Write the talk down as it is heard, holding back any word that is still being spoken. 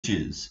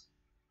is.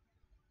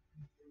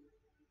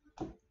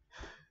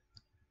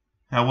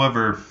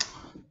 However,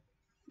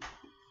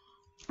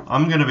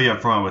 I'm going to be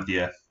upfront with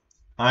you.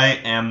 I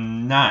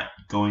am not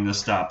going to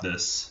stop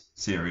this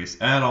series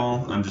at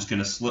all. I'm just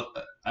going to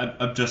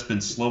I've just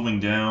been slowing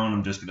down.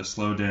 I'm just going to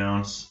slow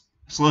down.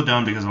 Slow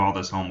down because of all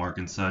this homework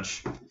and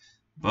such.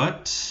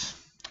 But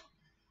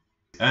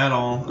at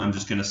all, I'm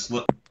just going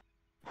to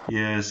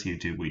Yes,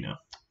 YouTube, we know.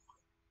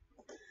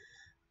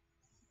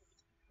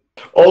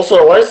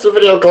 Also, why is the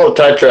video called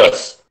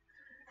Tetris?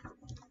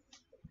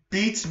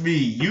 Beats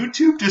me.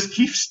 YouTube just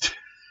keeps...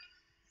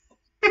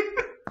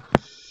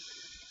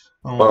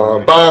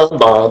 Bum, bum,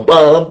 bum,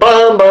 bum, bum,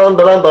 bum, bum,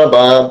 bum,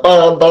 bum,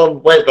 bum,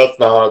 bum. Wait, that's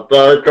not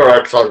the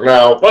correct song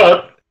now.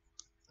 What?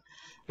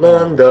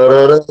 Dun,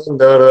 dun, dun,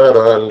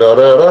 dun, dun,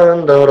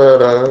 dun, dun,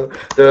 dun,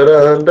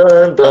 dun,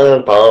 dun,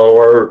 dun,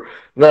 power.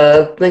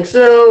 Nothing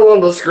still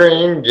on the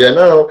screen, you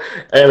know,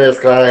 and it's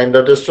kind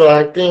of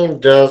distracting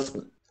just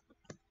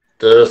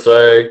to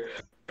say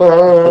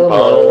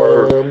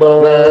power.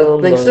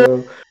 Nothing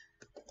still.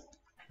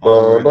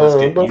 Alright, let's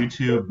get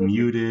YouTube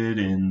muted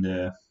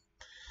and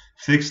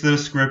fix the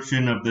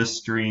description of this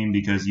stream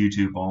because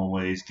YouTube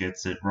always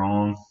gets it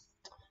wrong.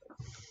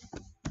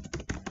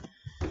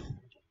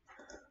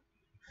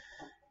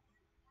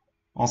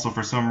 Also,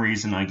 for some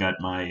reason, I got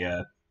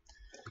my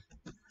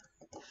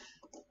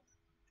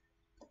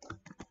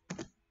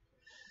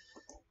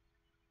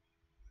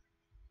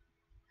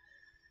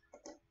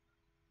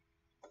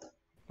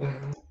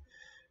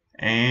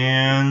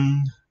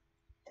and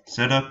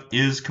setup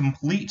is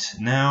complete.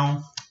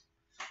 Now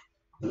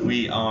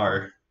we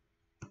are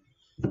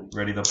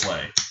ready to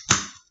play.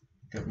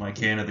 Got my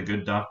can of the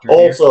good doctor.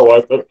 Also,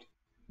 here.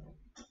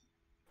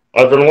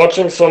 I've been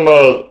watching some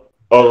of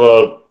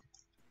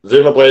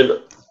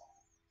Xenoblade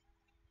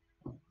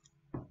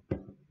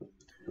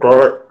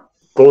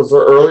Chronicles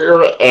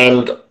earlier,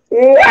 and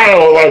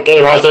wow, that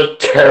game has a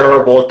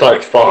terrible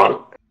text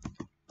font.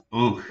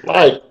 Ooh.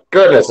 My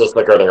goodness, it's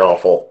getting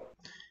awful.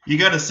 You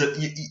gotta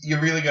you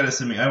really gotta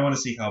send me. I want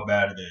to see how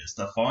bad it is.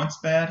 The font's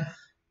bad.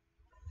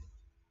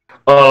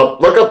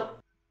 Look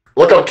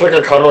up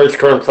Chicken Conway's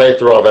current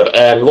playthrough of it,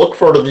 and look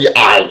for the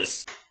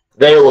eyes.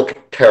 They look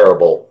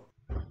terrible.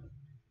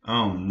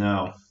 Oh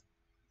no.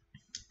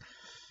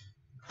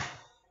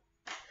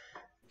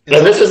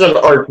 And this is an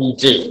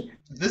RPG.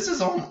 This is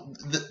all.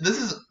 This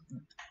is.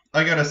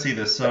 I gotta see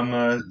this. Some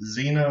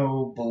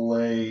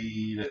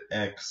Xenoblade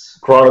X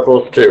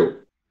Chronicles 2.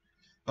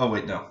 Oh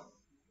wait, no.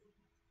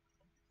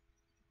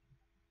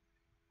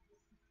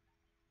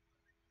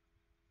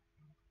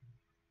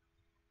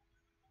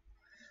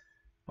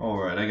 All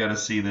right, I gotta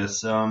see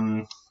this.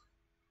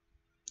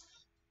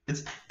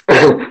 It's.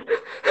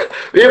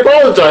 We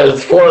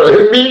apologize for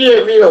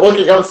immediately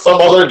looking up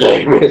some other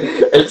game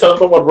instead of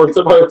the one we're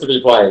supposed to be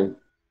playing.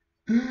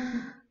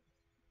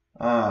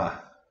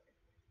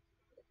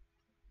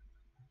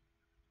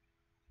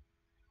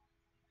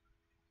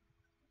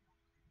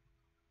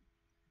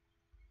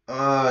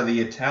 The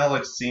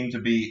italics seem to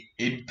be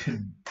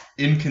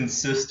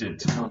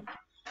inconsistent.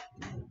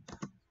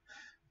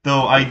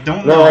 Though I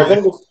don't know. No, I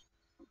think it's...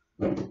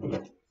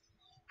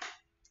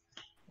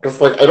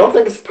 Because, I don't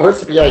think it's supposed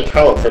to be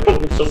italics. I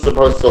think it's just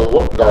supposed to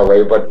look that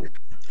way, but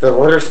the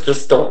letters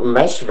just don't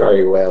mesh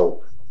very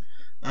well.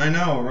 I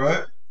know,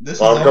 right?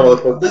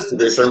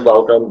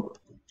 Welcome.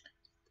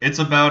 It's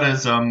about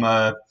as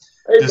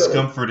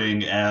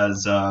discomforting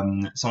as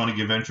Sonic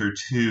Adventure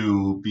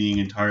 2 being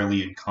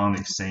entirely in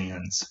Comic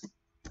Sans.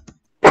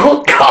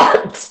 Oh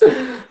God!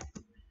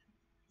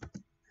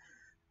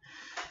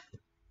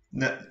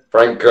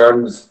 Frank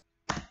Kearns.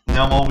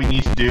 Now all we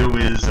need to do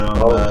is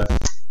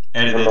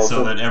edit it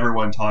so that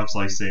everyone talks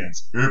like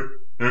Sans.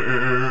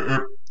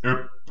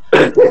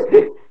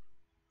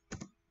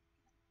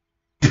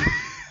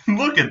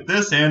 Look at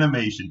this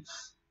animation.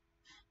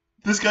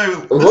 This guy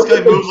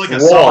moves like a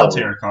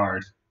solitaire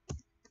card.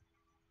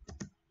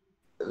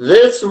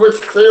 This was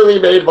clearly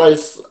made by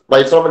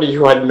somebody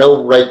who had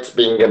no right to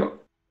being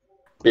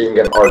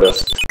an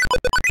artist.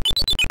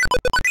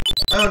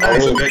 Oh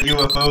nice, you got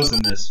UFOs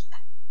in this.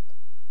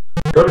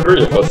 Good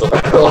grief,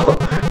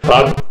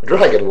 that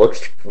dragon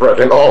looks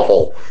freaking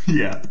awful.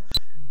 Yeah.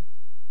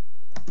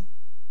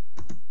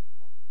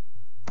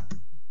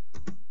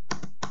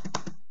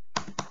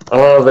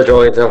 Oh, the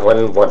joys of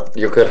what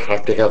you could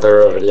hack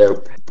together a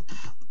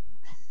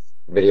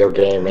video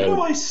game and... How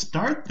do I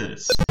start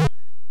this?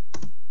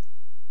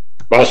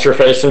 Mash your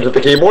face into the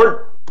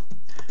keyboard?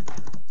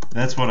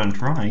 That's what I'm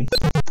trying.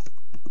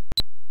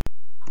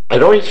 I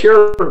don't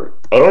hear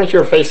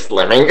face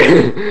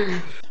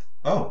slimming.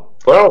 Oh.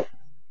 Well.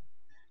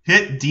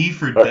 Hit D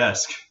for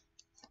desk.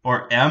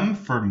 Or M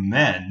for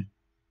men.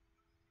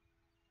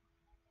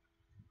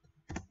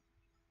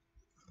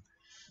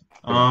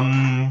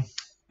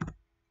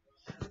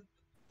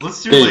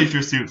 Let's do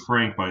Leisure Suit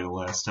Frank by the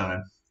last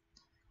time.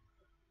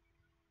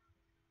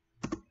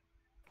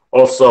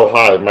 Also,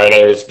 hi, my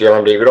name is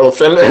Dylan David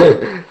Olsen.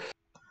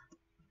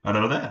 I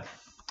know that.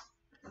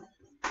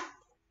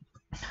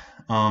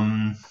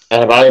 Um,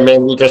 And I'm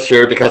mainly just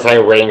here because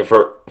I'm waiting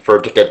for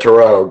it to get to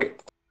Rogue.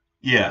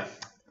 yeah,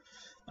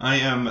 I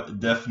am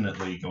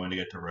definitely going to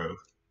get to Rogue.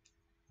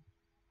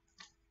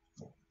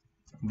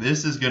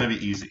 This is going to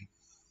be easy.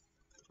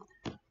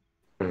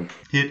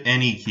 Hit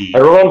any key.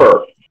 And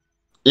remember,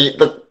 eat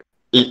the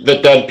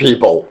dead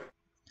people.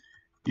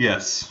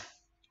 Yes.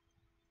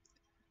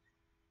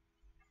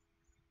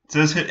 It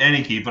says hit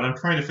any key, but I'm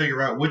trying to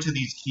figure out which of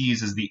these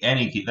keys is the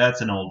any key.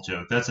 That's an old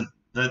joke. The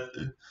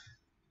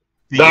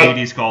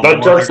 80s called.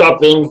 That joke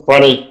stopped being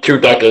funny 2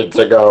 decades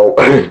ago.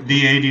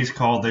 The 80s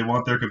called. They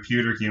want their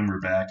computer humor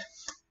back.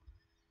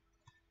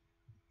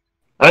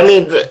 I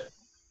mean,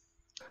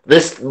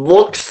 this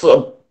looks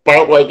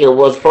about like it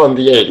was from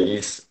the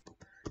 80s.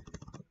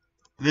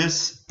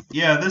 This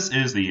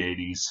is the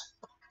 80s.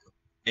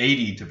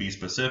 80 to be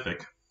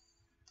specific.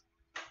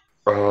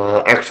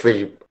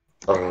 Actually,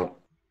 I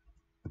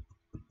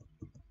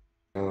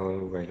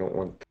don't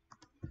want.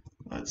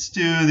 Let's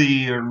do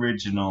the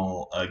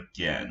original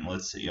again.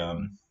 Let's see.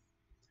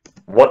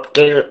 What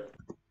game?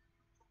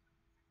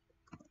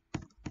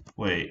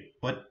 Wait.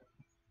 What?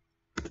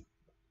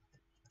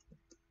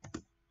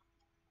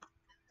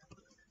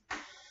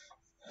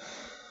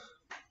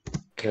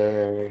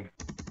 Okay.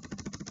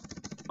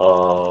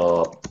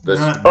 This.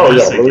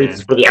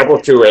 Released for the Apple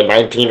II in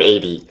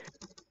 1980.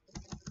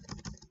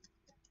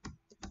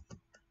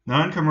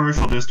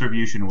 Non-commercial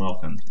distribution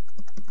welcomed.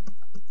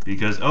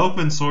 Because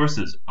open source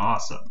is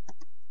awesome.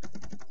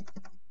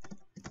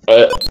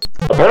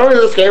 Apparently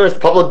this game is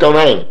public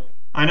domain.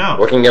 I know.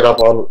 Looking it up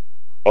on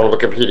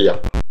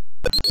Wikipedia.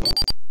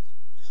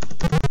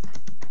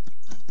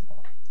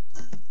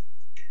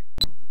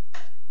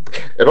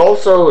 It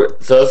also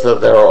says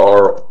that there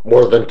are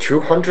more than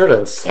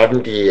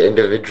 270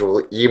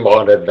 individual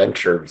Eamon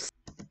adventures.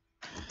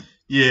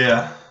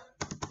 Yeah.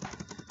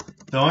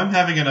 Though I'm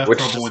having enough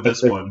trouble with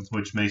this one,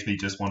 which makes me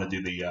just want to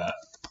do the,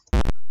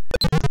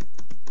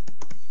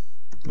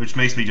 which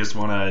makes me just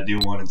want to do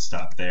one and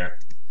stop there.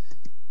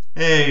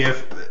 Hey,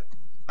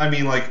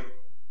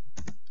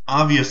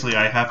 obviously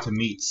I have to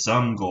meet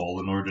some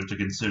goal in order to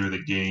consider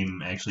the game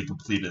actually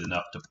completed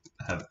enough to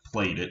have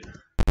played it.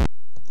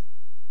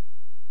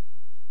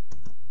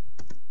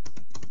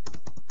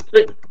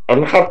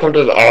 I'm half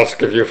tempted to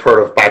ask if you've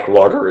heard of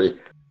Backloggery.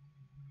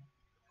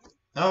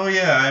 Oh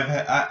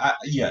yeah,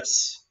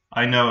 yes.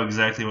 I know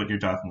exactly what you're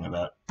talking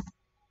about.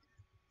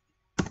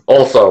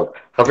 Also,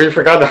 have we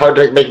forgotten how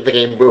to make the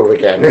game move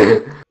again?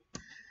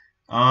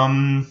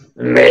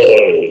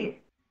 Me.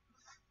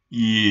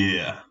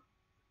 Yeah.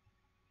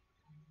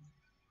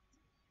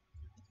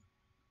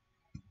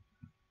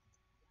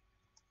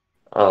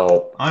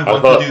 Oh. I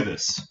want to do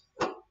this.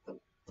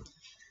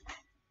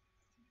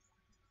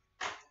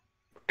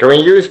 Can we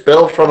use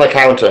Bill from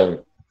accounting?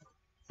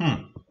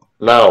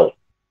 No.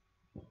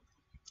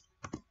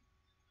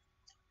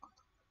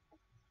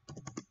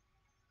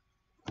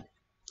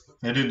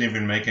 I didn't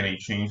even make any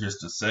changes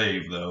to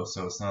save, though,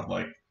 so it's not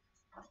like...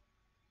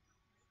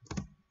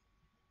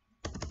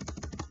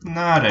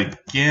 Not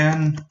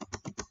again.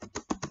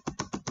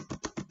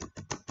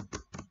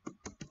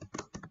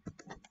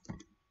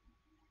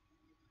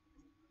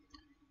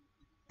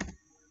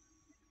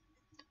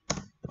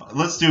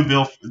 Let's do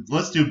Bill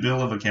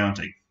of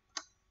accounting.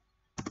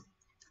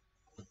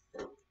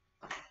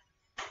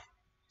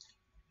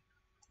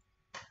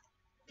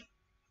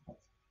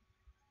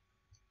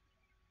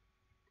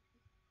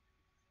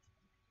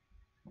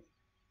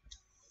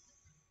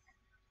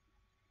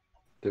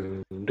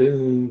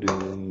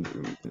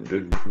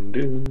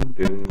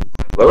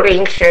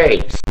 Loading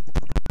shapes.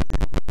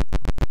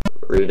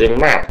 Reading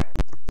map.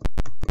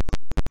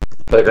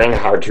 Figuring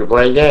how to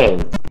play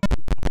game.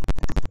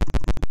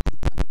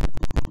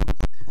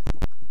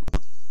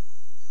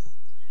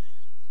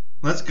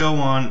 Let's go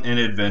on an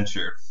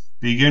adventure.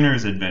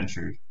 Beginner's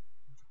adventure.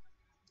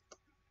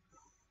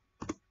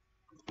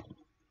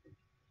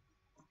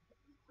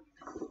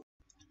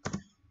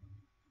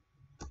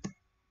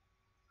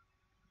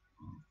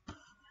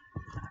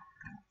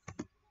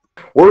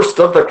 Worst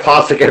of the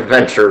classic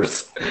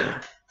adventures.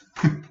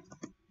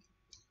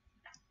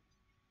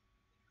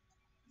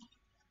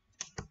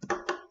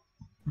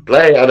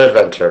 Play an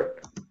adventure.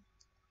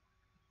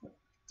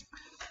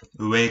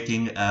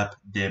 Waking up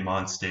the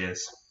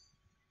monsters.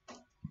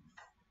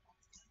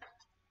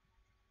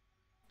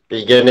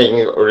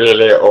 Beginning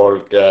really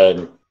old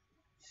game.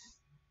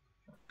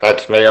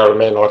 That may or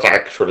may not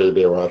actually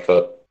be worth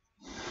it.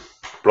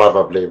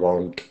 Probably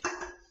won't.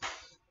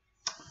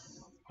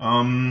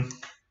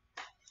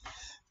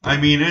 I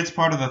mean, it's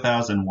part of the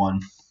 1001.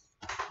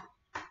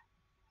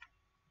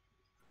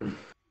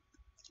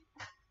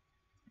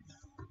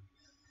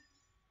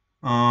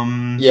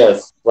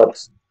 Yes,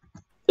 but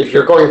if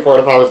you're going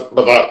for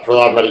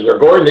that money, you're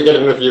going to get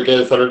in a few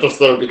games that are just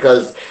there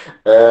because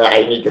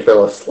I need to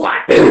fill a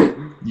slot.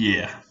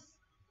 Yeah.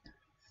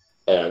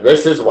 And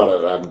this is one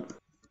of them.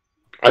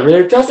 I mean,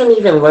 it doesn't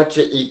even let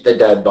you eat the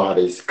dead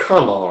bodies.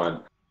 Come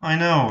on. I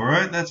know,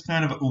 right? That's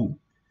kind of ooh.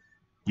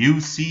 You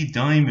see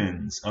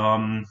diamonds.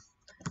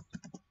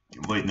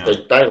 Wait, no.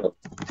 Take diamond.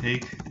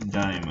 Take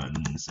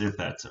diamonds, if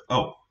that's...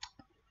 Oh.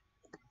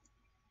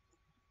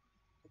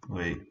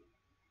 Wait.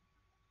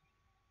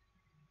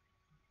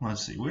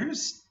 Let's see,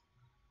 where's...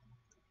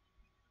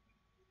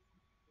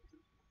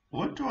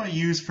 What do I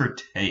use for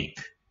take?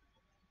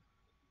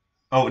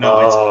 Oh, no,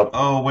 it's...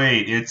 Oh,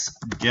 wait, it's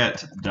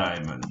get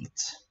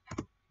diamonds.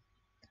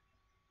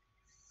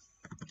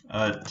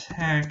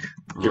 Attack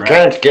rat. You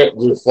can't get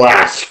your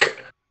flask.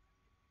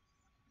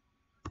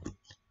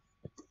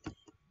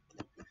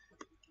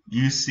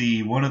 You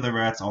see one of the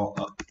rats all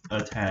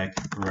attack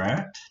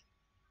rat.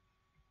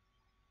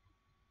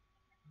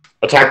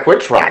 Attack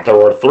which rat? There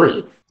were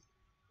 3.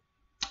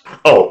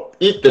 Oh,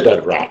 eat the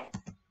dead rat.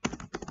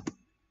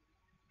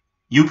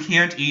 You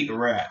can't eat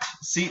rat.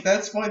 See,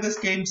 that's why this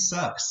game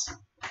sucks.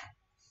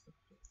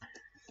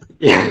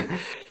 Yeah,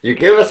 you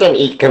give us an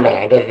eat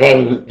command and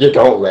then you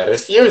don't let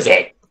us use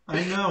it.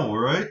 I know,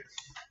 right?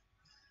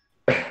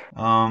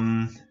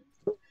 Come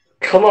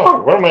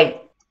on, what am I...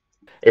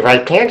 If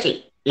I can't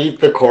eat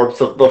the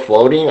corpse of the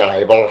floating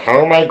eyeball,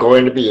 how am I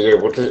going to be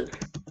able to...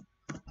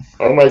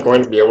 How am I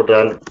going to be able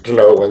to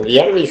know when the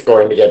enemy's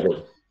going to get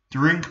me?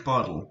 Drink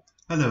bottle.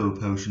 Hello,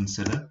 potion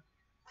sitter.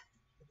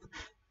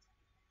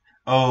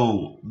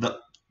 Oh,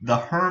 the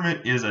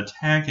hermit is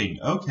attacking.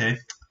 Okay.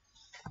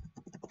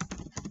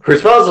 Who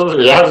supposes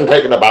he hasn't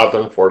taken a bath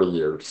in 40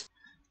 years.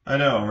 I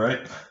know,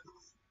 right?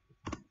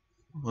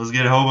 Let's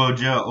get Hobo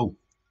Joe. Oh.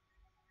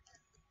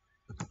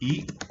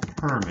 Eat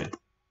hermit.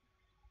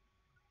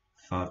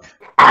 Fuck.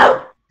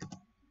 Ow!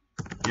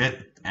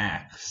 Get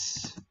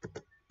axe.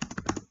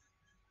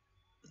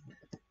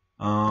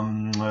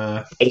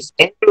 A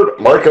standard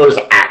Marco's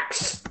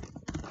axe.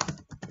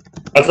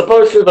 As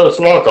opposed to those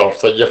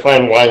knockoffs that you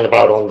find lying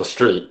about on the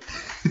street.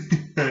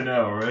 I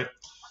know, right?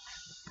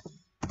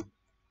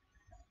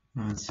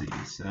 Let's see,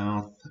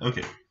 south.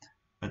 Okay.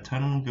 A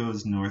tunnel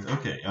goes north.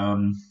 Okay,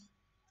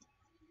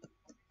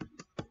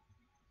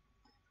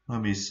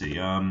 let me see.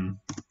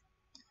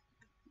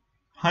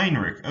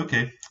 Heinrich,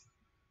 okay.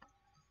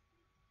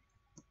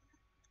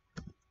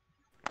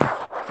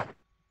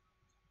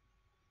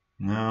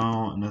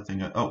 No,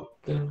 nothing.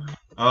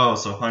 Oh,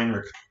 so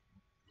Heinrich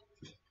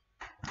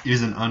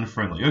isn't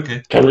unfriendly.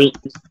 Okay. Can we...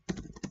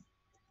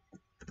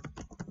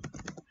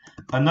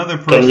 Another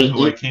person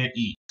who I can't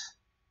eat.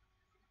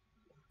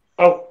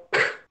 Oh,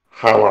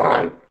 come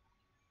on.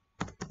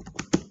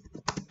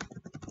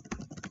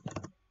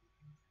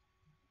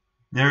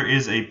 There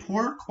is a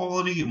poor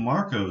quality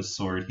Marco's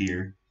sword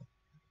here.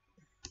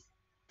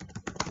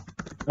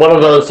 One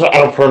of those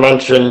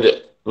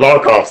aforementioned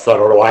knockoffs that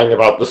are lying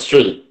about the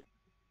street.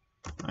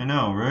 I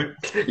know, right?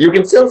 You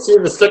can still see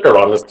the sticker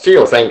on the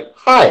shield saying,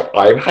 "Hi,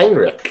 I'm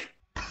Heinrich."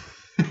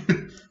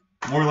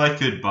 More like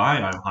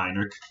goodbye, I'm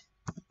Heinrich.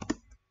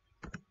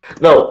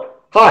 No,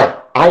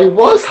 hi, I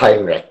was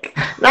Heinrich.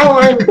 Now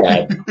I'm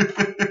dead.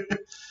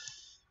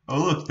 Oh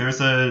look,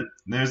 there's a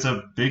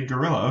big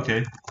gorilla.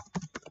 Okay.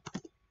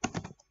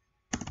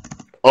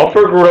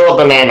 Offer gorilla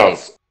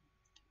bananas.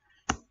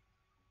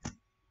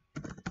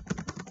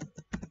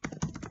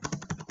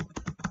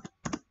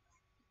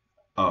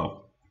 Oh.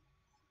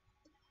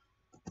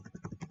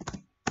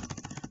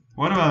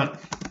 What about...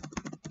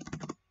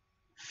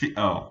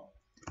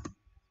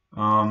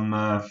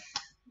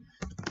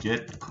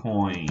 Get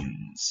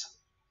coins.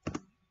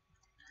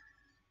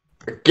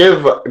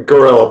 Give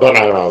gorilla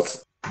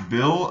bananas.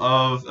 Bill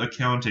of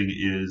accounting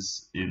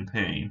is in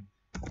pain.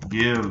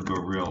 Give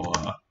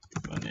gorilla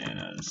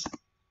bananas.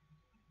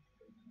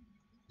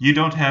 You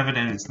don't have it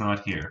and it's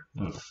not here.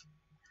 Oof.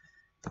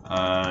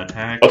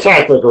 Attack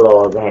the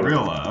gorilla bananas.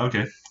 gorilla.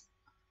 Okay.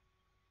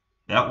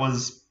 That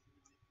was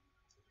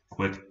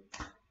quick.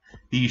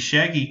 The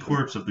shaggy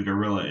corpse of the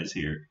gorilla is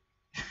here.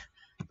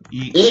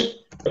 Eat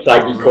the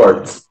shaggy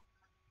corpse.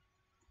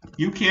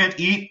 You can't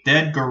eat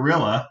dead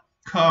gorilla.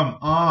 Come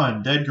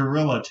on, dead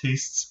gorilla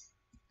tastes...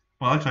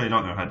 Well, actually, I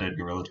don't know how dead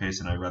gorilla tastes,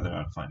 and I'd rather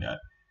not find out.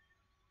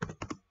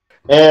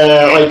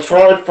 I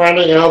tried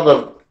finding out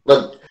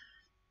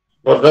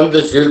but then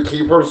the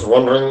zookeepers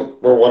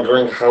were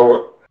wondering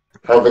how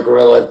the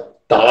gorilla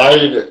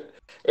died.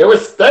 It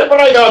was dead when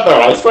I got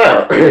there, I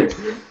swear.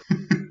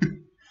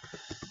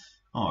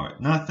 Alright,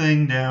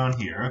 nothing down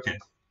here. Okay.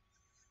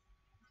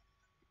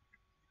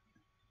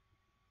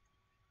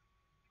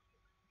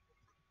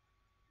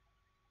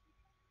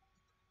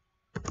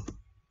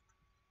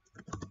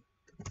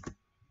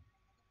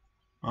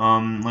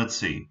 Let's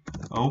see.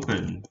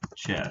 Open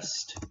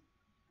chest.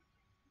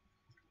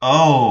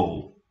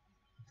 Oh!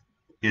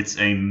 It's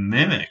a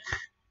mimic.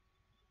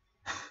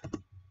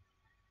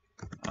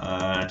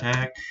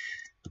 Attack.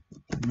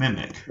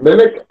 Mimic.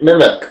 Mimic.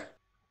 Mimic.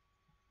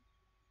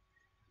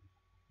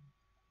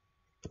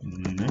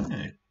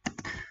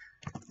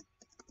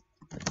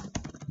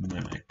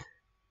 Mimic.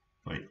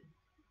 Wait.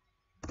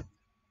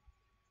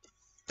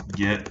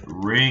 Get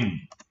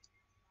ring.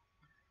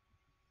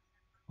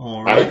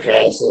 All right.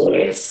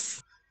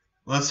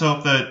 Let's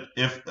hope that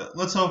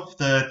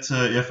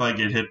if I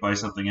get hit by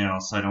something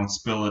else, I don't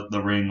spill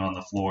the ring on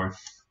the floor.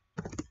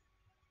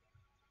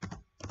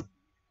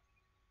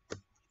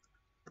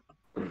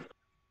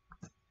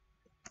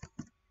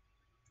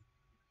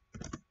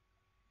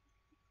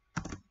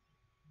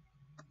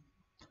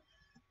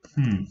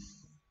 Hmm.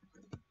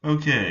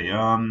 Okay,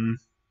 um,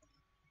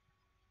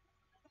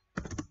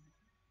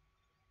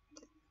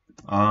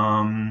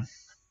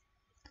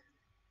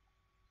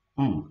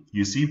 ooh,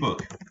 you see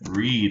book.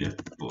 Read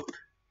book.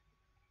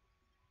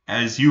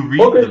 As you read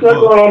Focus the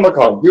book,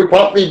 Necronomicon, you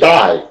promptly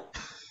die.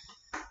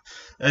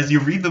 as you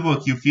read the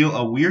book, you feel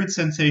a weird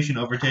sensation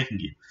overtaking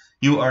you.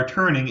 You are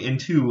turning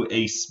into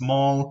a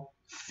small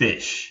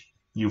fish.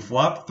 You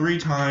flop 3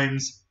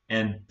 times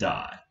and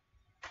die.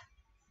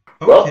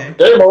 Well, Okay.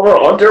 game over,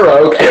 on to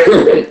Rogue.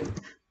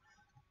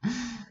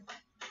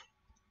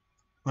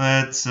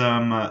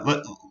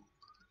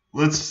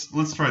 Let's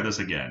let's try this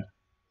again.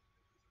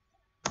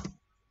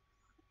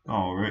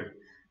 All right.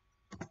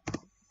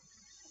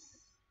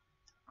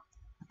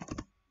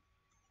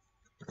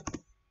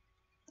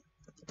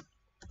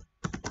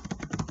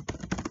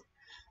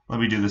 Let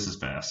me do this as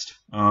fast.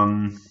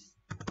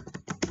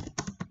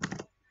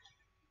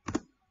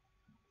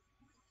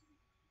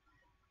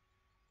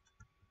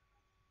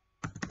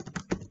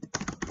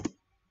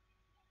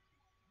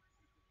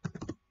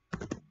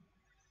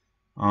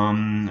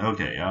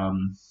 Okay.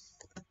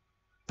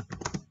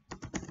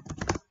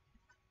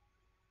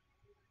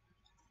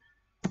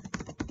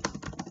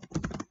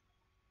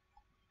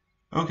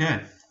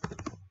 Okay.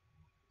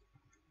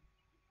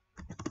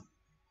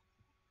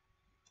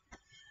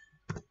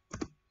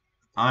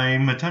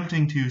 I'm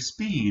attempting to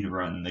speed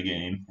run the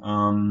game.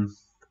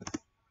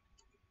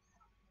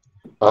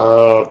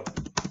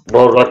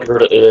 World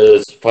record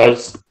is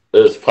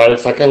 5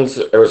 seconds.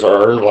 It was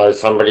earned by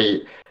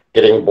somebody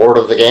getting bored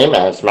of the game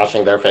and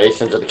smashing their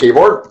face into the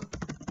keyboard.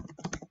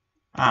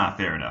 Ah,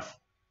 fair enough.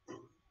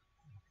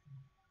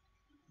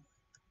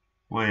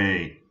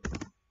 Wait.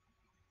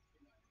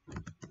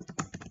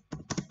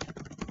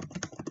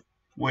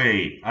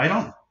 Wait, I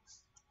don't.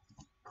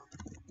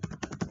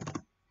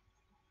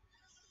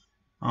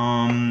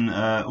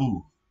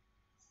 Ooh.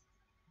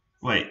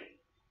 Wait.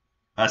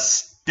 A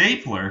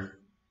stapler?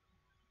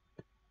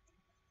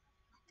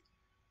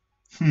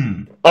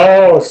 Hmm.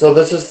 Oh, so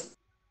this is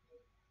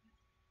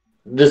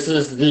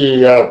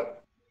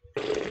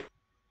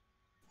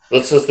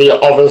the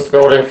office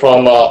building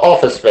from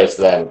Office Space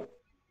then.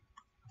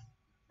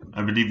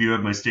 I believe you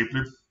have my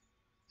stapler.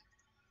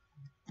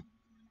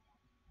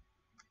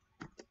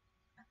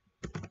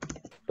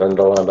 Dun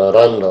dun dun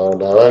dun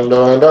dun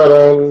dun dun dun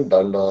dun dun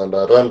dun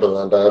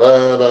dun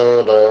dun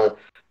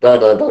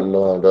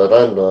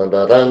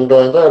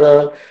dun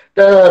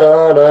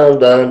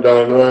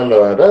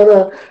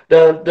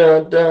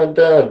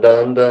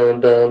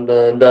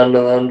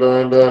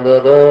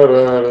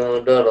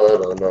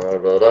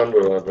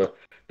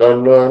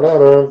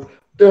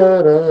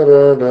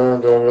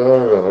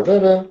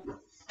dun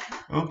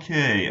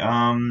Okay,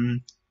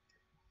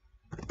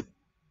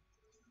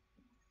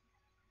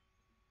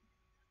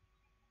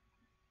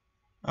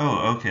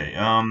 oh, okay,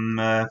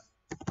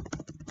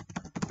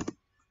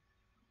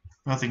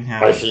 nothing I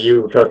happened. see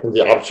you taking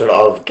the option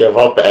of give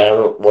up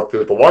and look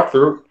through the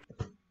walkthrough.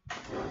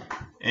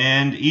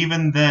 And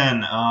even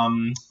then,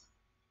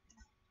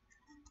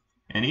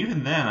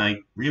 I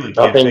really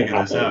can't Nothing figure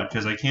this happened. out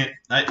because I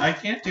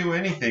can't do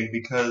anything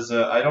because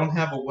I don't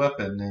have a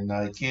weapon and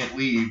I can't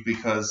leave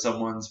because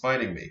someone's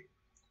fighting me.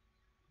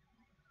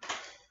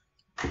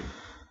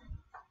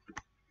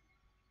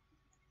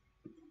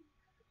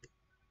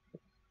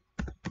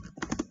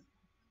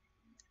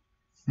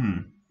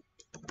 Hmm.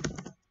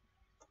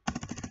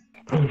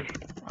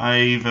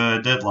 I've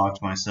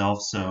deadlocked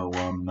myself, so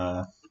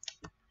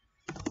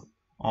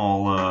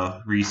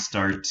I'll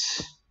restart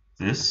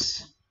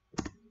this.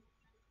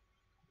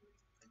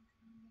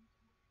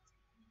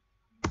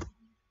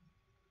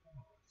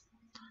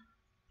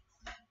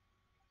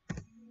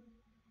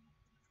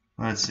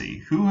 Let's see.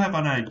 Who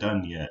haven't I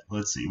done yet?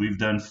 Let's see. We've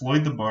done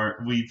Floyd the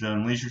Bard. We've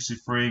done Leisure Suit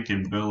Frank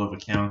and Bill of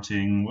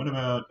Accounting. What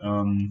about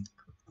Tom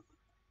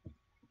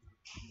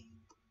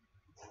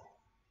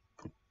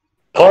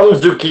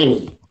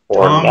Zucchini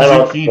or Tom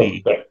Nana.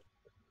 Zucchini?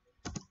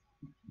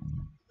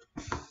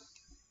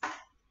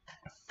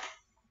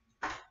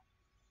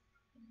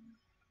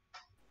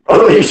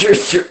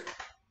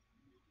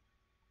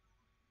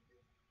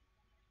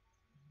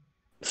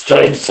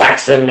 Strange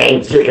Saxon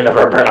names you can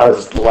never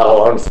pronounce, let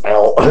alone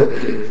spell.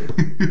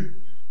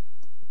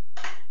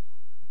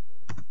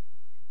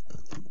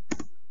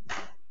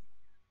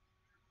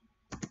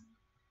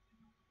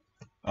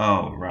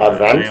 Oh, right. I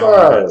already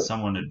got Adventure!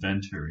 someone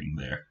adventuring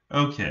there.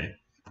 Okay.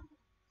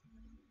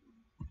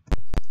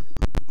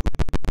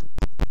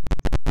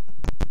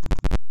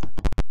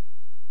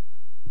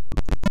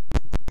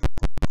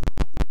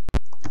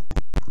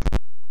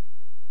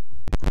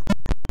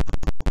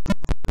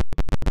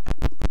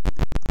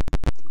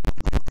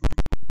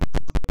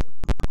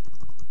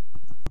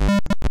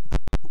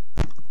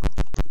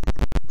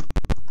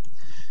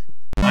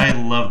 I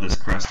love this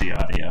crusty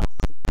audio.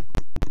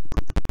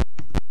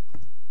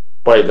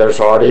 Wait, there's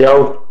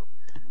audio?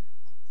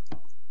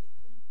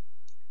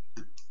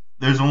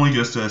 There's only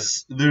just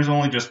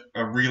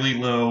a really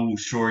low,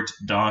 short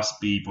DOS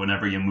beep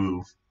whenever you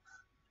move.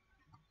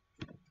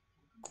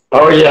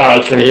 Oh yeah, I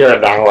can hear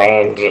it now,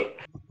 and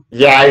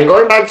yeah, I'm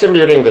going back to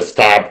muting this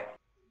tab.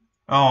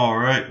 All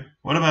right.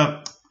 What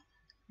about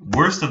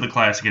worst of the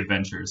classic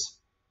adventures?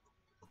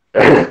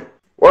 Worse,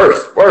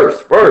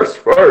 worse,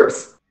 worse,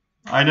 worse.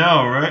 I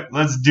know, right?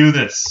 Let's do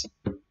this.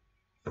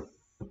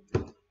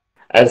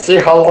 And see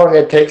how long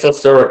it takes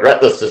us to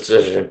regret this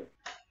decision.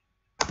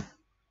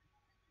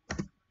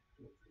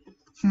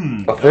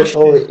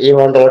 Officially, Okay.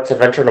 Eamon Deluxe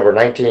Adventure number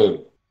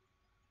 19.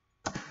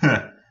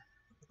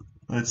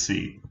 Let's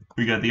see.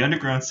 We got the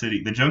Underground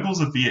City, the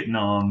Jungles of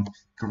Vietnam,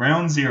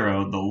 Ground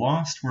Zero, The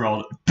Lost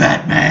World,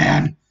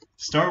 Batman,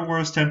 Star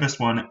Wars Tempest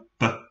 1,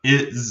 but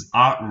is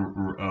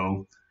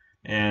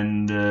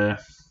and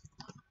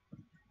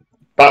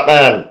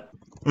Batman!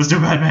 let's do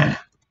Batman.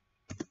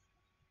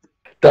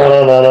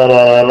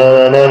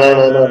 Batman!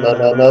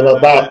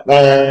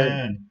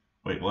 Batman.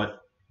 Wait,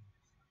 what?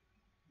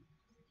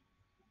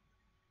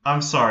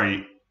 I'm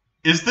sorry.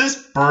 Is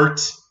this Bert?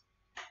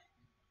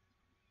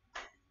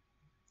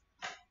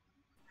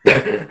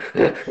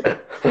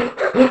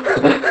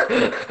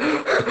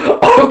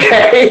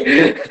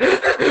 Okay.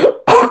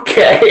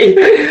 Okay.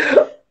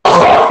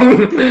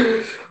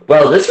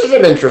 Well, this is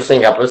an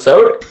interesting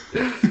episode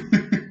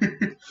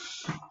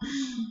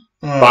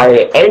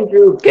by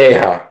Andrew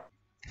Geha.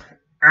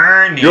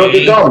 Ernie. You have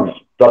become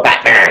the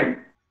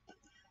Batman.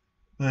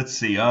 Let's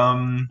see.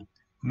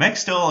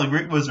 Mextel, a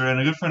great wizard and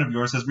a good friend of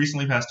yours, has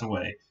recently passed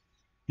away.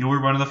 You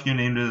were one of the few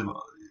named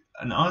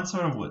an odd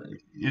sort of.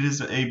 It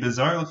is a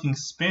bizarre-looking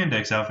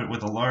spandex outfit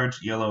with a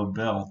large yellow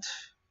belt.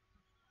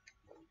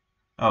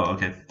 Oh,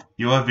 okay.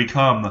 You have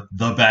become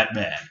the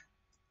Batman.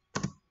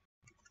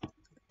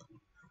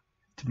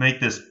 To make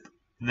this,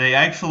 they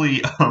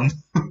actually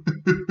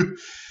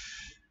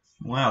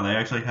wow, they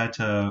actually had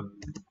to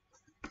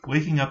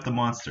waking up the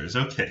monsters.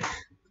 Okay.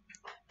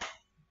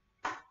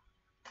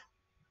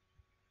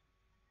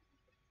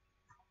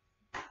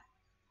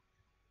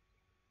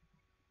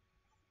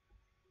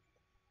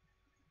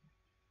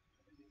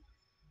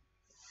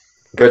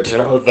 Good to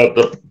know that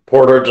the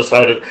porter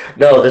decided,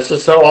 no, this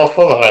is so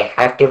awful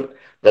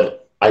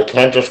that I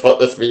can't just let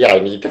this be. I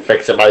need to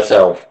fix it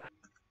myself.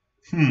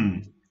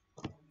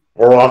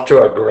 We're off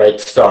to a great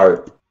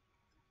start.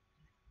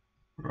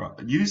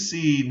 You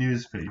see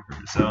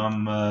newspapers.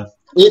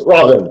 Eat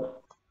Robin.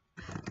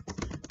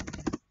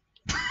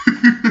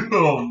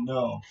 Oh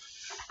no.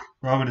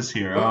 Robin is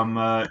here.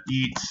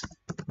 Eat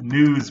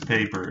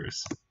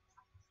newspapers.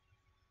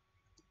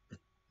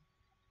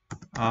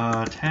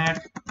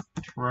 Attack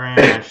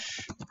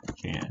trash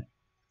can.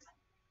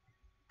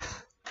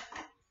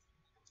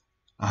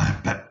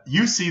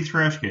 You see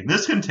trash can.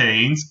 This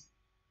contains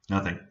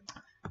nothing.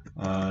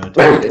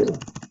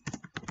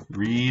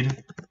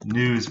 Read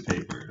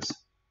newspapers.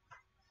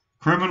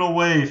 Criminal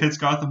wave hits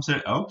Gotham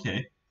City.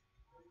 Okay.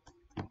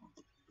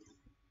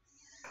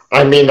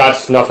 I mean,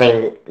 that's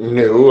nothing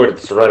new.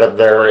 It's right up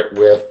there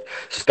with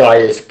Sky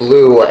is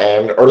Blue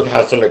and Earth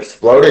hasn't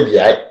exploded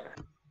yet.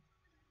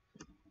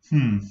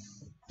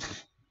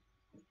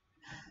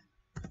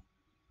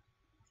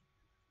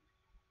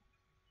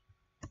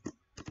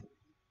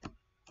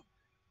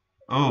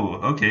 Oh,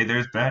 okay,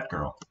 there's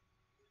Batgirl.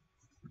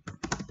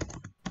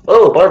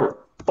 Oh,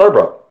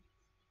 Barbara.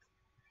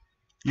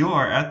 You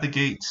are at the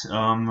gate.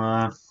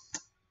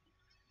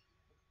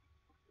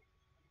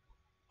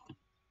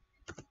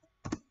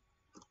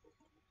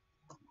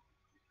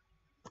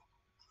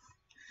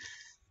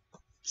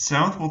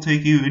 South will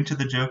take you into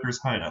the Joker's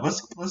hideout.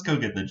 Let's go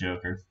get the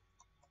Joker.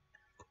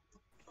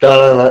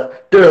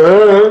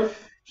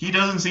 He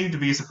doesn't seem to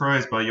be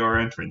surprised by your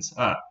entrance.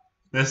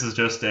 This is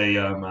just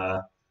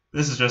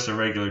a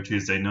regular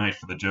Tuesday night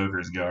for the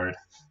Joker's guard.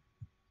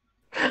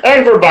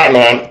 And for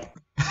Batman.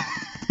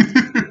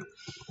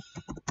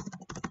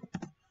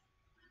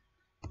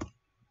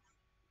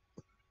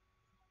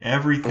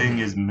 Everything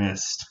is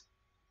missed.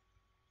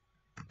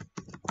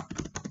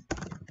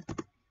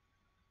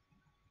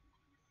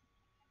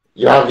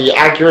 You have the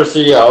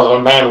accuracy of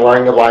a man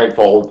wearing a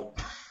blindfold.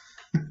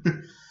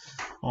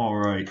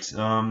 Alright,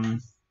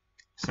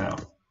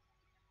 South.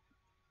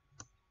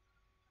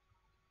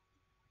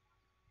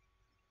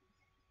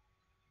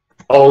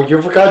 Oh, you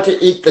forgot to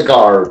eat the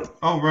guard.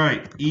 Oh,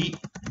 right. Eat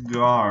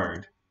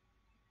guard.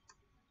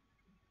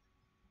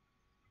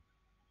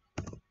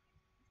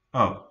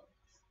 Oh.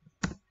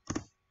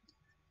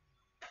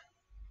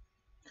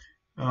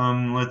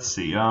 Let's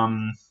see.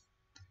 Oh,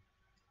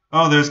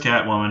 there's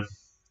Catwoman.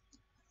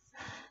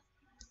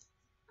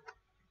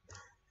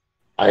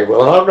 I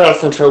will not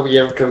rest until we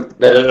have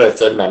committed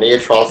as many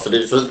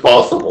atrocities as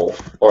possible,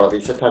 or at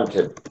least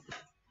attempted.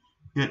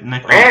 Get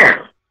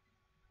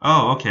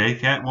Oh, okay.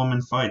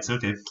 Catwoman fights.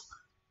 Okay.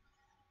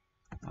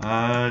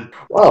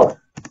 Wow,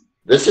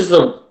 this is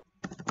a.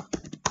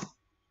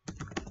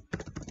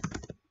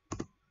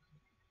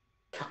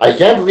 I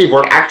can't believe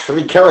we're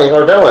actually killing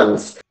our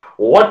villains.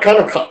 What kind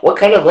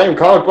of lame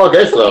comic book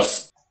is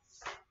this?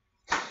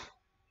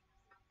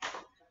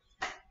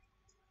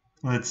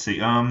 Let's see.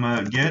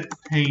 Get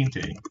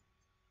painting.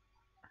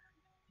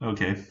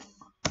 Okay.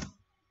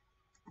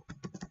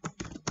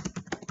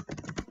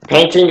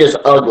 Painting is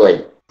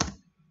ugly.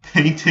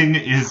 Painting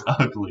is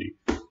ugly.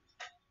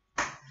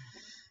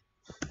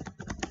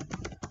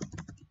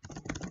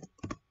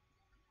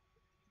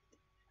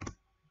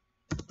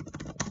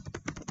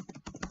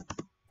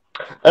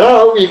 And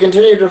now we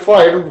continue to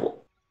fight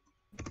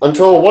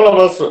until one of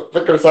us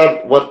figures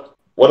out what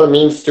it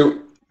means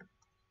to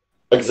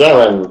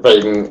examine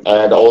painting,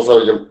 and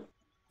also you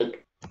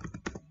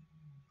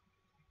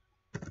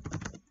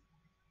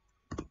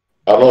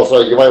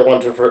might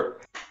want to.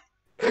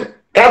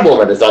 That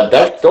woman is at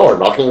death's door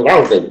knocking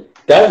loudly.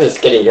 Death is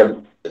getting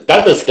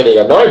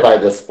annoyed by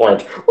this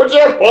point. Would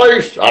you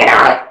please shut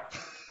up?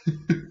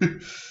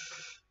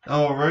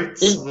 Alright,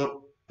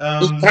 so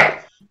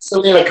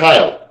Selena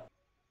Kyle.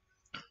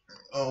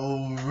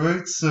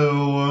 Alright,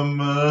 so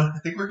I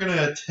think we're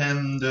gonna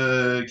attend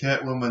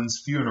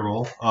Catwoman's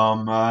funeral.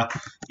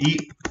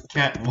 Eat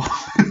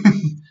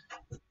Catwoman.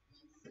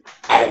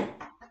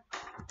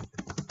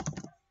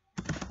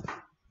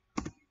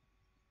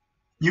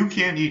 You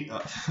can't eat.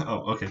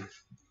 Oh, okay.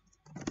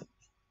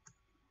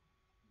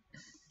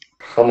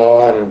 Come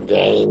on,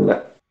 game.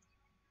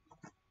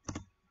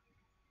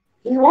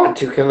 You want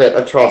to commit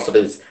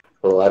atrocities?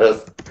 Let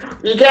us.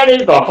 You can't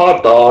eat the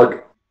hot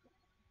dog.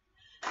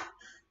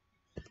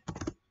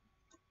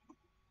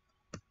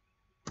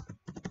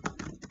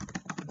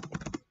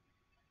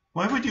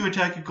 Why would you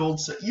attack a gold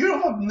set? You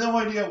don't have no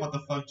idea what the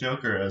fuck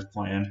Joker has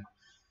planned.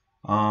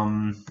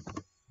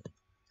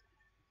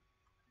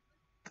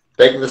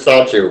 Take the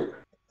statue.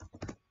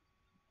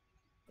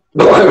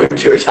 Why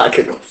would you attack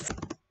a gold?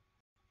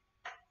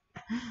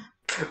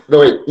 No,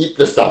 wait, eat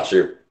the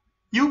statue.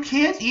 You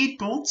can't eat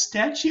gold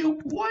statue?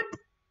 What?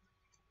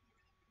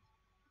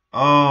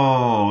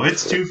 Oh,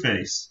 it's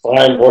Two-Face.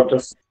 Fine, we'll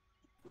just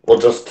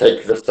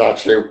take the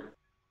statue.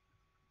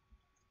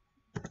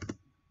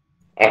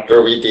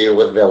 After we deal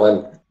with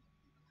villain.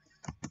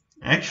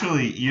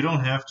 Actually, you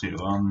don't have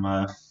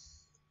to.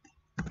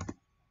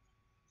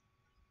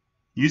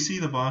 You see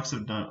the box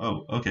of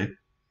oh, okay.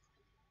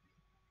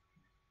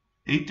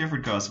 8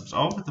 different costumes,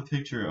 all with the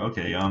picture.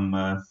 Okay,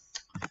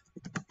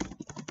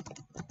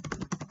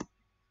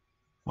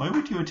 why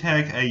would you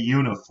attack a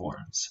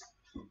uniforms?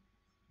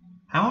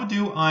 How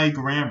do I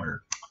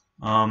grammar?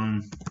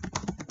 I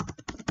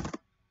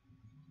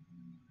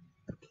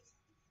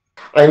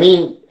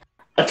mean,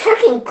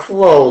 attacking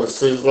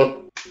clothes is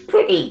a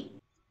pretty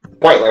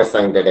pointless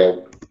thing to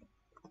do.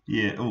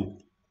 Yeah, oh.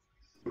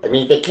 I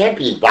mean, they can't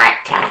be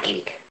that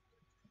tacky.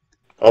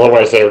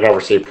 Otherwise, they would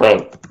never see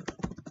print.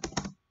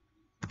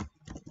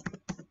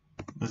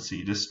 Let's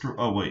see, destroy.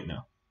 Oh, wait,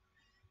 no.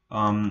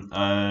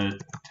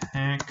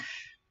 Attack.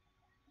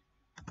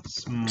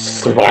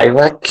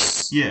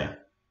 Smilex? Yeah.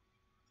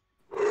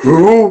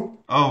 Who?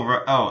 Oh,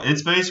 right. Oh,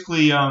 it's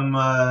basically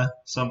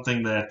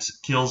something that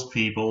kills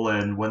people,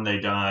 and when they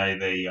die,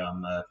 they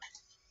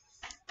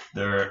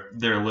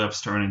their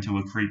lips turn into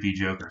a creepy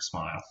Joker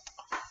smile.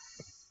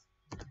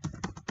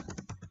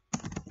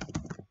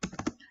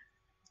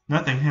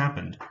 Nothing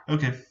happened.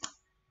 Okay.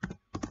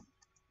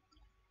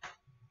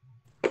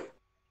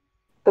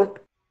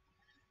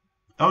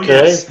 Oh Okay.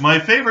 Yes, my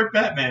favorite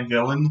Batman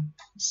villain,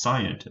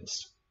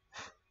 scientist.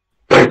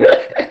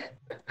 The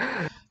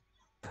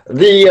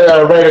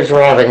writers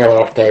were having an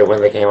off day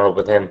when they came up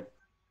with him.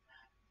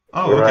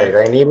 Oh, okay.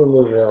 Right, I need a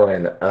new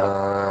villain.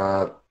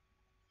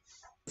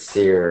 Let's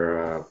see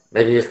here.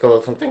 Maybe just go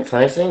with something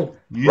enticing?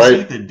 You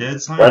see the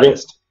dead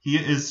scientist. He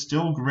is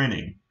still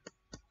grinning.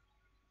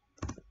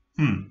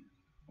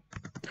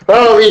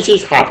 Well, at least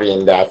he's happy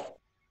in death.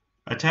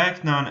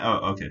 Attack non...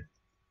 Oh, okay.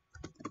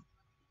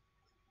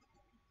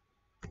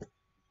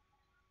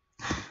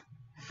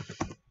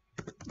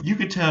 You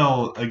could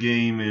tell a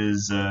game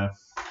is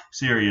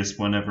serious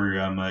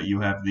whenever you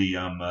have the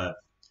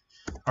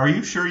are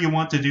you sure you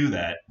want to do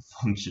that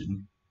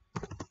function?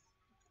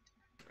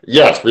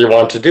 Yes, we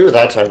want to do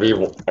that, and we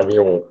want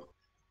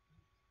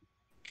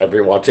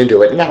to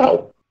do it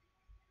now.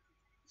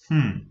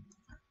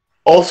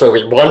 Also,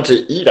 we want to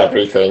eat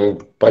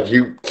everything, but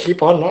you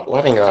keep on not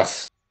letting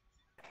us.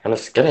 And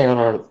it's getting on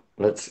our...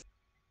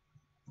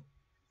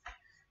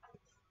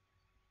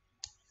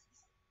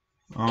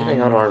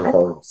 getting on our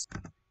nerves.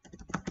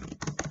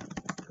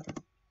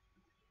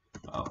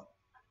 Oh.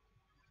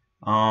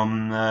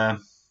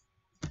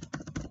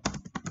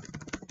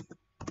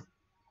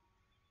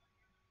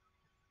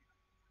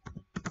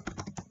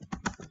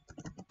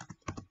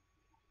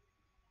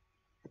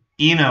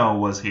 Eno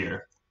was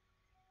here.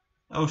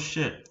 Oh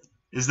shit.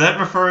 Is that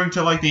referring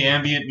to like the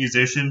ambient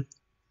musician?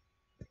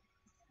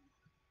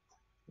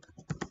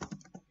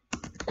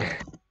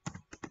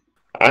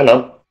 I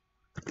know.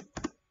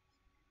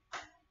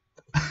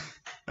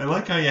 I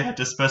like how you had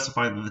to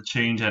specify that the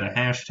change had a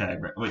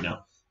hashtag. Wait, no.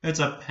 It's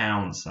a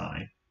pound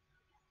sign.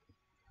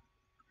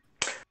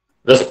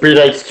 This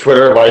predates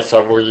Twitter by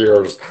several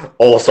years.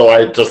 Also,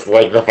 I just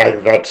like the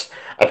fact that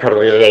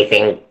apparently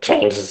anything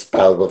changes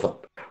spelled with a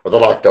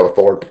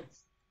Octothorpe.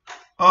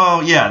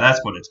 Oh, yeah,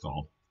 that's what it's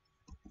called.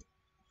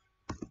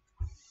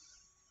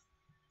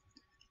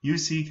 You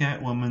see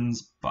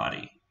Catwoman's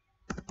body.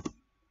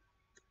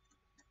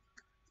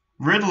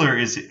 Riddler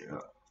is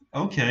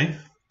okay.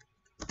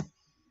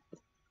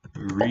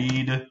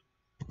 Read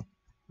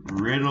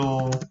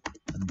riddle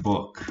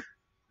book.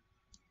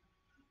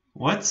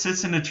 What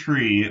sits in a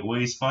tree,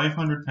 weighs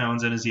 500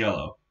 pounds, and is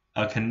yellow?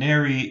 A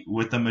canary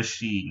with a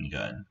machine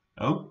gun.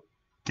 Oh,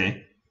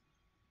 okay.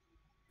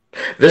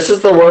 This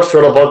is the worst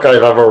riddle book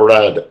I've ever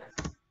read.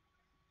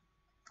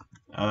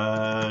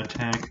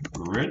 Attack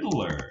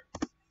Riddler.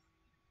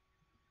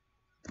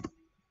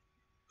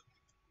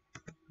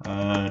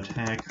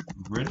 Attack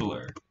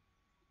Riddler.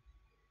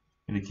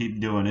 Gonna keep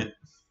doing it.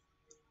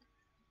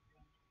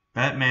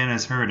 Batman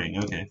is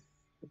hurting. Okay.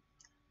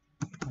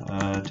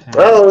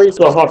 Well, at least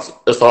the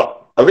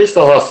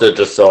hostage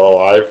is still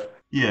alive.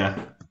 Yeah.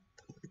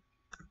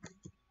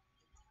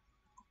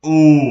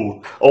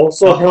 Ooh.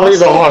 Also, apparently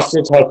the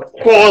hostage has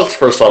claws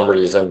for some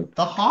reason.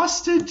 The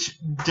hostage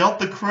dealt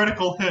the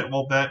critical hit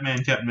while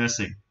Batman kept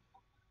missing.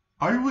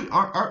 Aren't we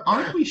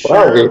sure?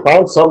 Well, we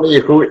found somebody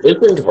who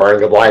isn't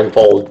wearing a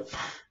blindfold.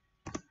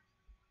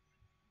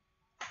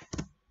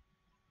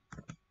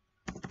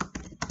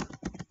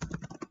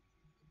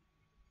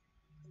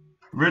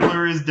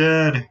 Riddler is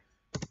dead.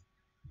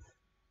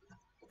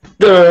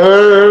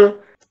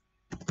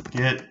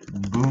 Get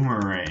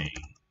Boomerang.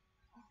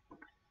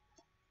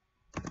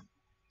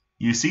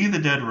 You see the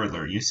dead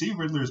Riddler. You see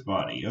Riddler's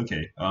body.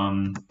 Okay.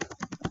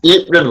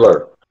 Eat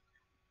Riddler.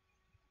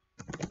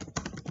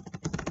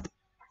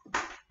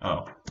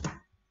 Oh.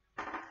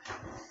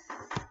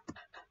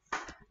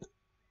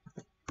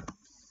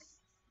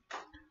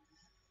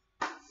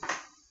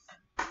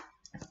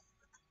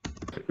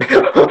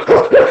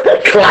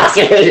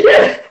 Classic.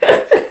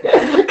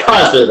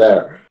 Classic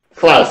there.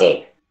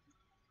 Classic.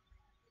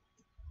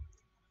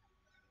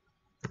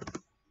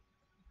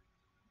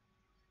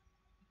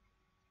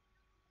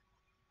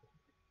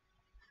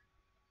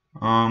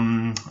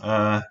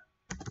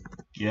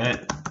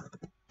 Get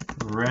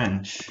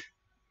wrench.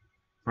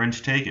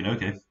 Wrench taken.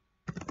 Okay.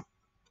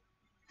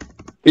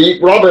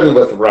 Beat Robin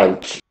with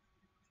wrench.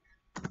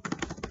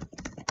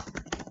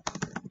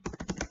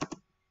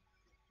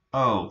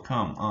 Oh,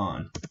 come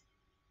on.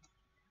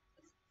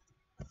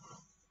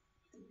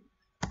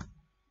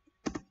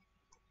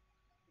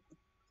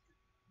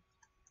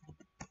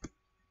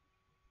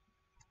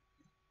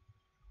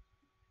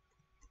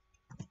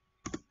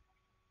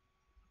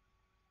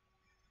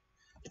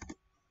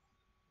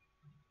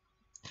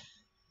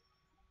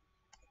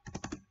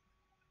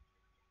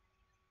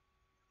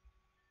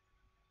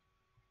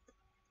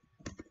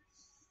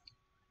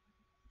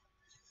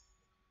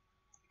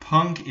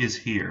 Punk is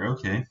here.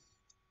 Okay.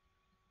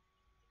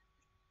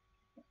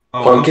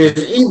 Oh, Punk okay. is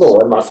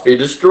evil and must be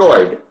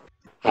destroyed.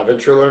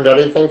 Haven't you learned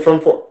anything from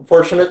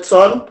Fortunate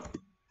Son?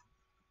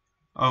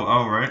 Oh,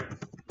 all right.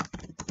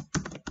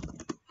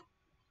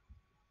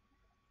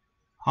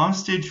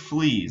 Hostage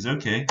flees.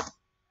 Okay.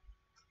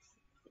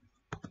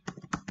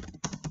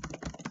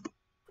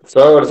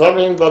 So does that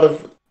mean that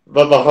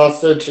the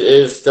hostage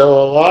is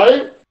still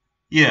alive?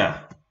 Yeah.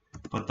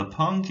 But the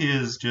punk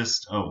is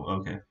just... Oh,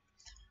 okay.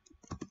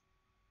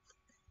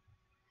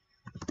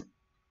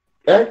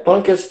 That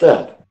punk is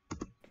dead.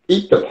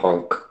 Eat the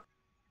punk.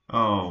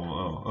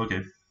 Oh,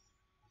 okay.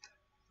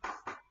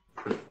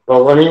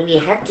 Well, I mean, we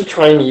have to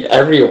try and eat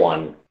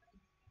everyone.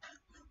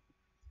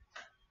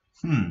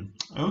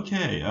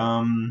 Okay.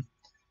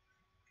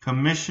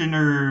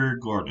 Commissioner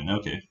Gordon.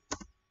 Okay.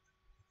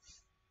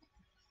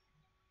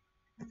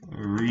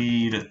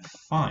 Read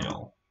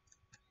file.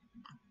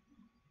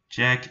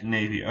 Jack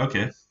Napier.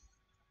 Okay.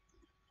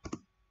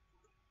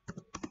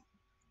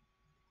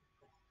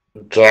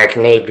 Jack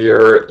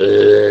Napier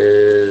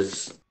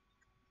is...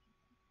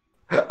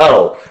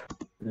 Oh,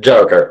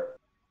 Joker.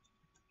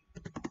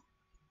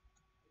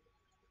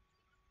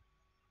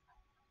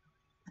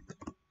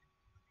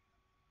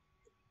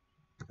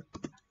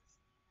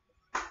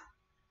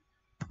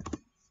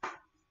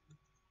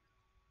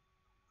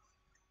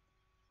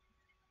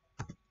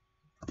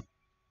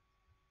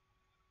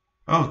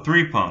 Oh,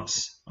 3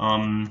 punks.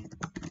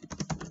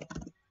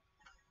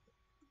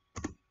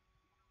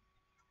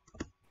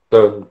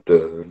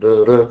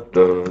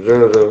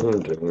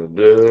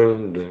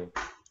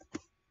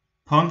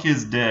 Punk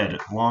is dead.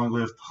 Long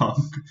live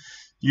Punk.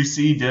 You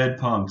see dead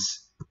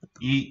punks.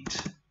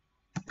 Eat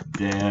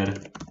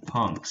dead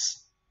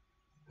punks.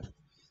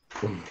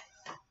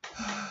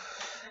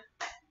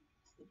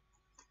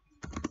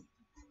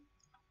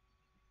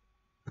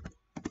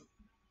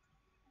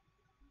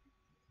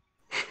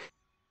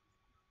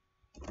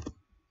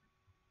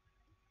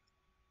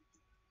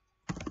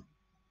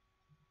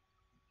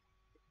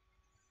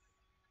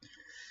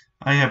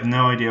 I have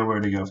no idea where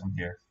to go from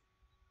here.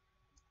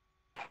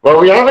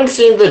 Well, we haven't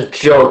seen the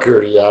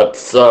Joker yet,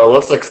 so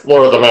let's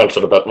explore the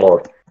mansion a bit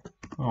more.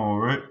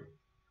 Alright.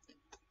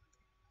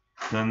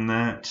 Done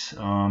that.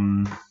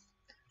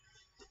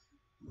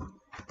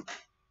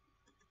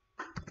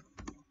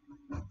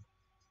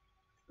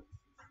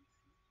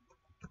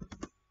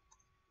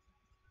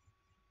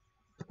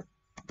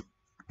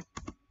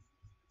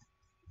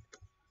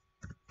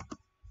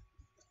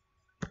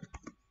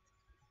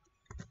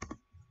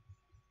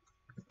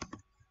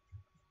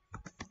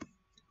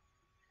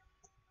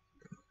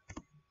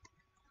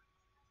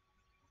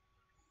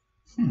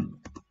 Hmm.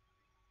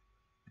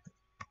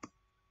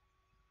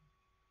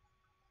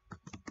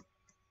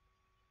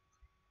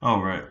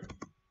 Oh, right.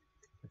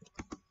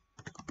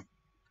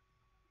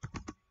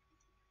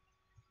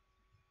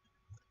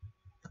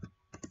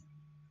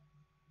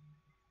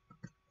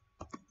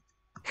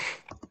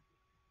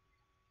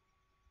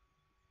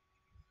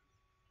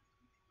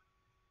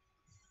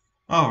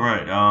 Oh,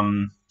 right.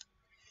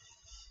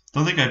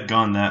 Don't think I've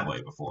gone that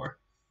way before.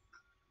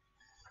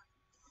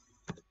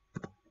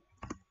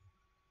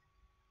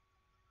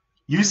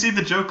 You see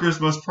the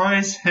Joker's most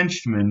prized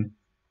henchman,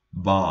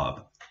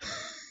 Bob.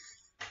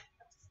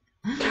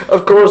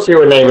 Of course you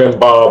would name him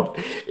Bob,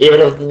 even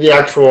if the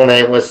actual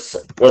name was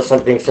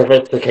something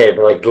sophisticated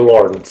like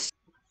Lawrence.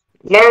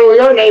 No,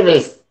 your name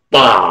is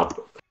Bob.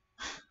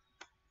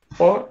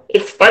 Well,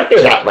 it's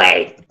funny that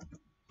way.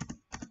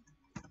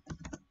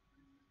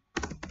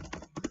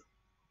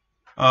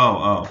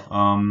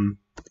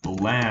 The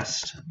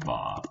last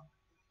Bob.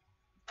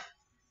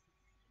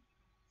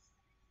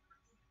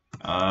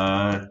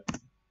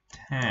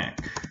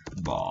 Attack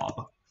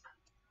Bob.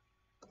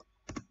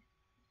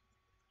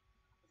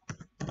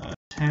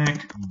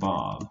 Attack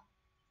Bob.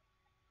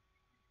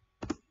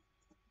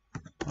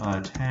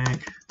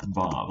 Attack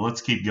Bob.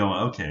 Let's keep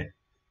going. Okay.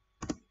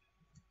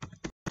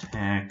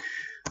 Attack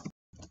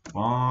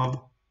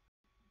Bob.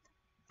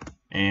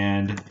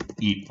 And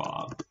eat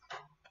Bob.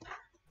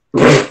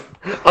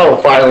 Oh,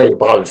 finally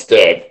Bob's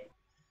dead.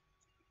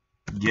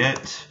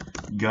 Get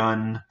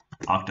gun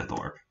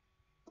Octothorpe.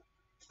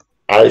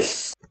 I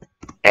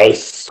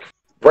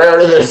swear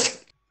to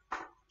this.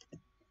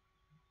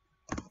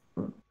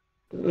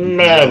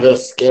 Man,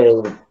 this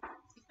game.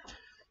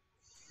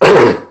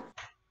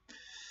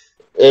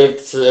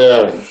 It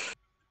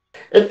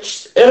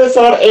has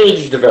not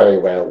aged very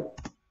well.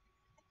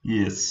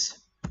 Yes.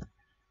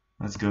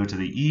 Let's go to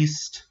the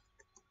east.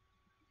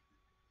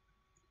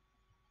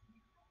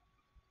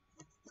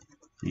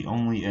 The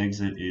only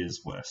exit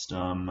is west.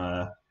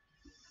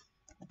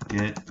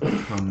 Get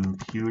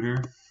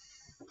computer.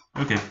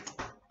 Okay.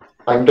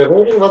 I'm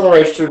debating whether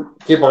I should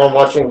keep on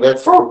watching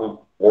this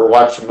or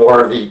watch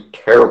more of the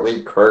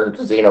terribly current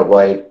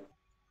Xenoblade.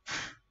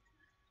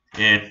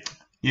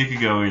 You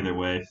could go either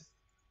way.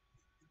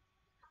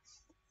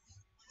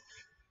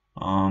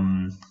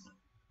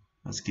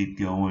 Let's keep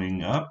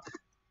going up.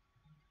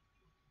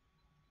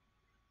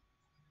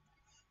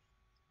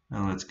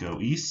 Now let's go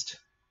east.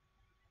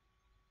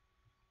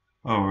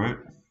 Alright.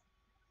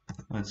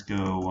 Let's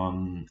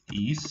go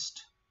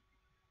east.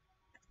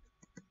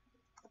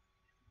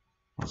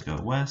 Let's go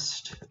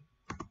west.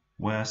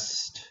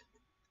 West.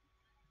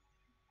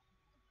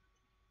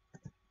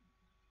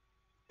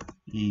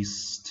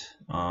 East.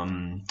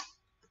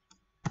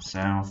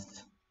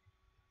 South.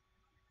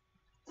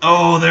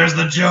 Oh, there's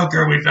the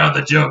Joker! We found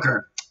the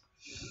Joker!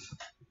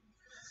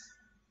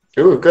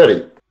 Ooh,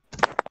 goody.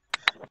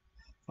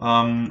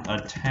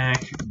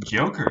 Attack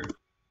Joker.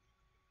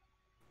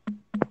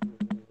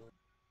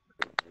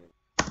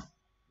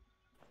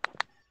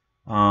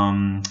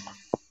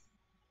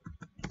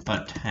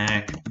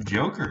 Attack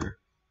Joker.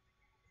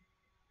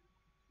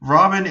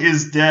 Robin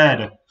is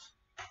dead.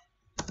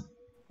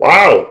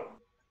 Wow.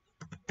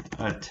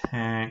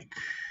 Attack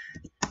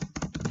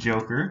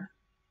Joker.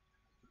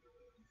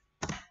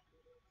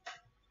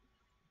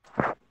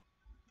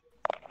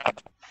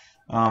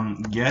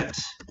 Get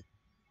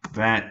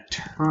that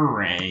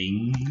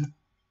terrain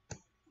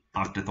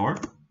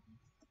Octothorpe.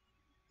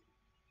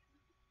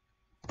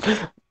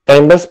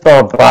 They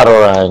misspelled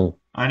Batarang.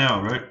 I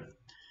know, right?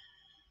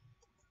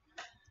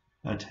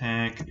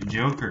 Attack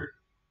Joker.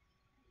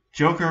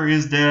 Joker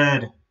is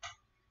dead.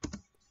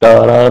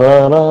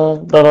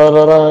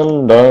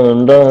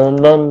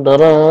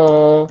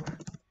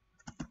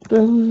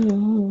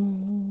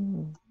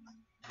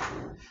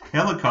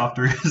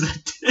 Helicopter is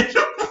dead.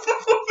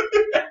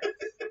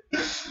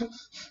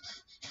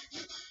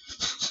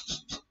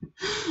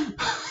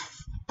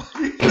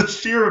 The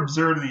sheer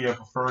absurdity of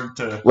referring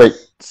to. Wait,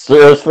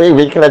 seriously?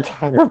 We can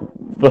attack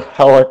the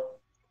heli...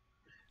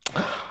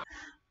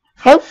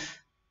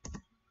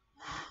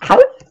 How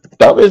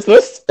dumb is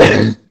this?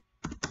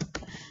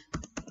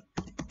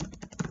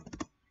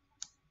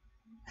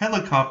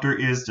 Helicopter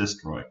is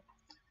destroyed.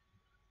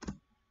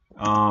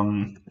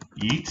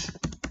 Eat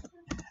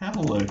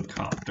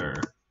helicopter.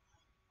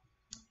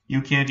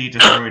 You can't eat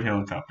destroyed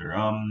helicopter.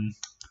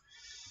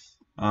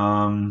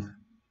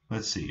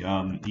 Let's see.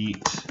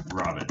 Eat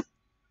Robin.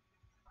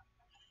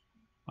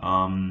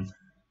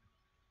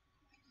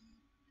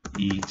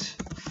 Eat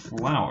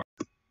flower.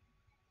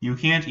 You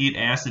can't eat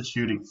acid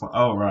shooting.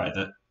 Oh, right.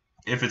 That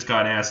if it's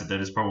got acid, then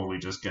it's probably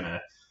just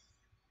gonna.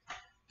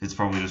 It's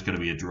probably just gonna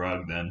be a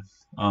drug then.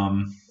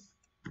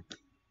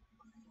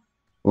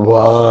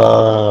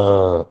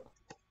 Wow.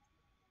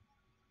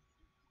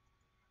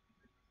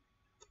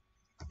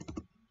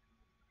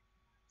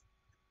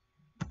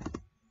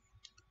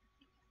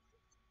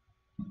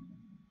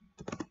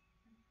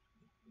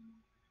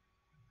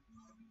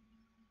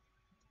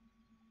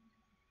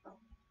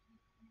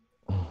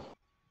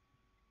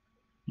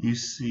 You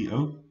see,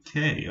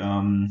 okay.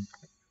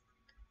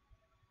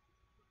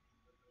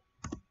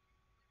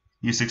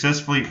 You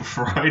successfully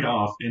ride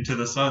off into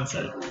the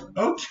sunset.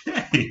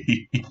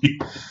 Okay.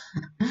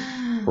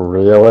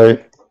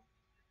 Really?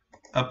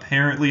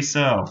 Apparently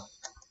so.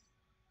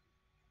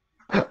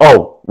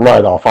 Oh,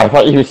 right off. I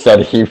thought you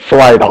said he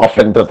flied off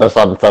into the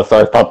sunset, so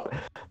I thought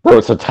there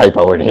was a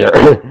typo in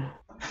here.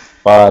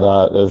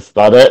 But is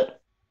that it?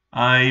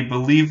 I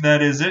believe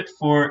that is it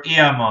for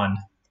Eamon.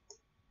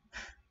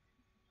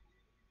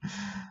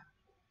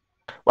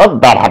 Well,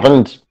 that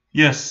happened.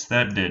 Yes,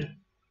 that did.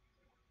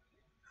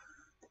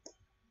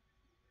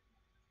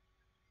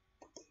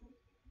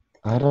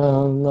 I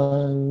don't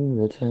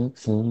know, it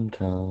takes some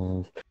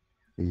time.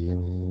 The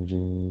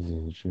images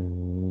you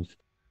choose.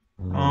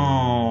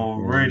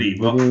 Alrighty,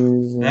 well,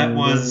 that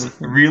was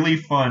really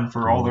fun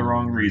for all the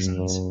wrong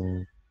reasons.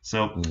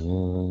 So,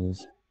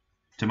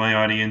 to my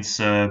audience,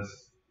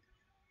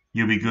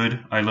 you be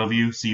good. I love you. See you.